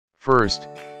First,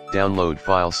 download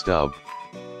FileStub.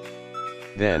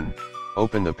 Then,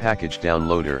 open the package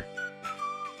downloader.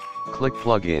 Click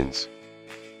Plugins.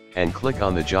 And click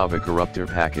on the Java Corruptor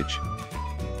package.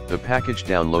 The package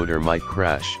downloader might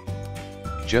crash.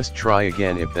 Just try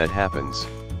again if that happens.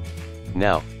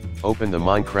 Now, open the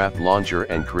Minecraft launcher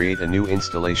and create a new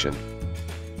installation.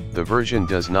 The version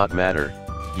does not matter,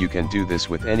 you can do this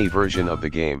with any version of the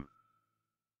game.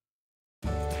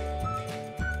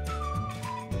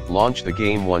 Launch the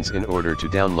game once in order to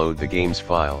download the game's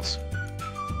files.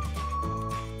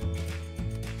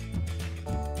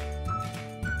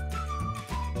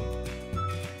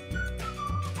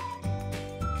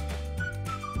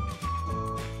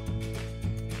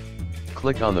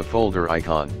 Click on the folder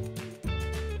icon.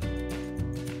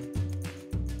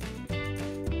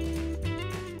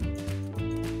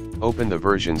 Open the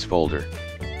versions folder.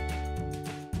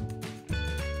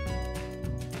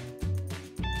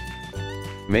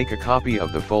 Make a copy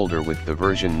of the folder with the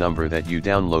version number that you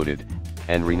downloaded,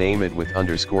 and rename it with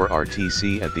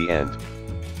 _RTC at the end.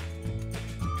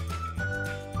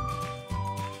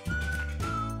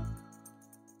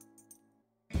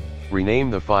 Rename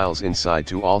the files inside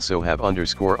to also have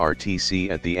 _RTC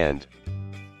at the end.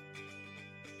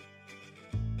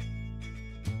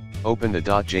 Open the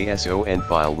 .json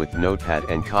file with Notepad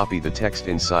and copy the text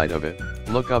inside of it.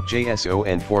 Look up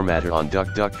JSON formatter on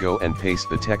DuckDuckGo and paste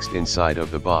the text inside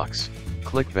of the box.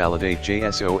 Click Validate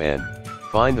JSON.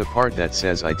 Find the part that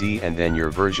says ID and then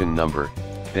your version number,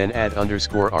 then add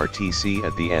 _RTC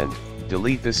at the end.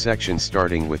 Delete this section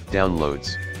starting with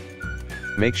downloads.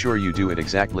 Make sure you do it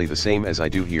exactly the same as I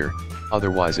do here,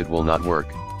 otherwise it will not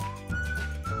work.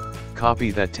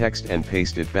 Copy that text and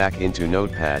paste it back into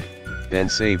Notepad, then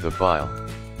save the file.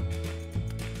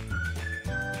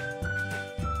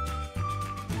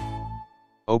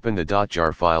 Open the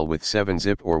 .jar file with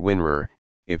 7-zip or WinRAR.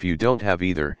 If you don't have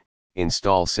either,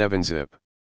 install 7-zip.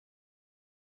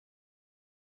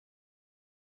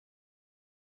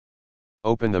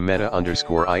 Open the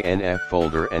meta_inf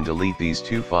folder and delete these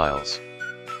two files.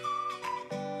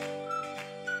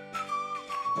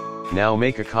 Now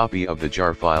make a copy of the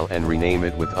jar file and rename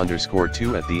it with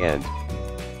 _2 at the end.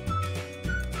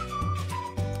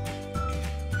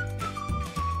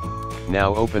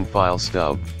 Now open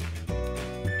FileStub.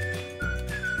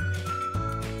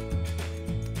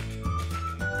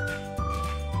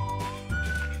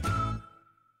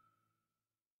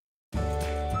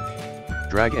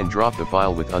 Drag and drop the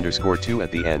file with _2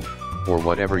 at the end, or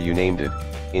whatever you named it,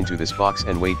 into this box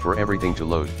and wait for everything to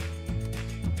load.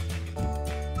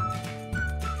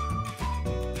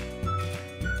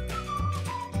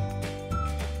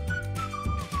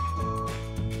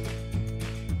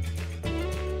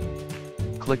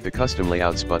 Click the Custom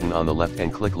Layouts button on the left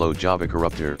and click Load Java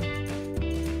Corruptor.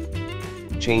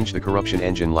 Change the corruption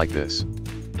engine like this.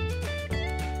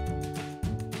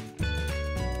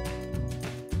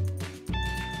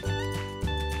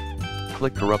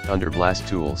 Click Corrupt under Blast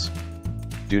Tools.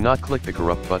 Do not click the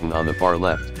Corrupt button on the far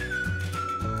left.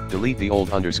 Delete the old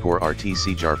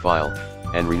 _RTC jar file,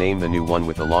 and rename the new one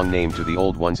with a long name to the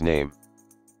old one's name.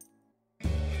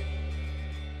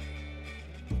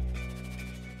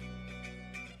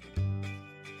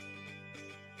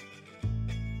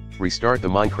 Restart the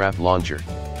Minecraft launcher.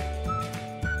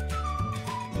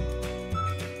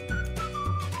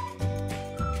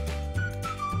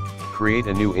 Create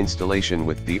a new installation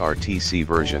with the RTC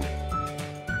version.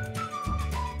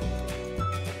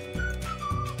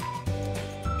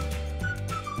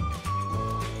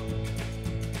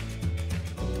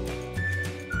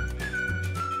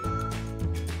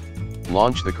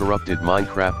 Launch the corrupted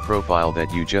Minecraft profile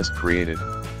that you just created.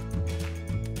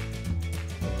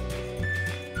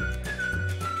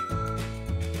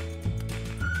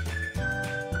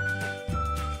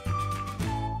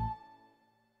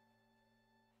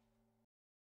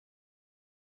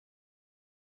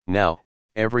 Now,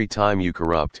 every time you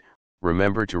corrupt,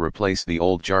 remember to replace the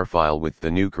old jar file with the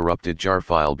new corrupted jar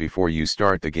file before you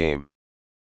start the game.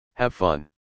 Have fun!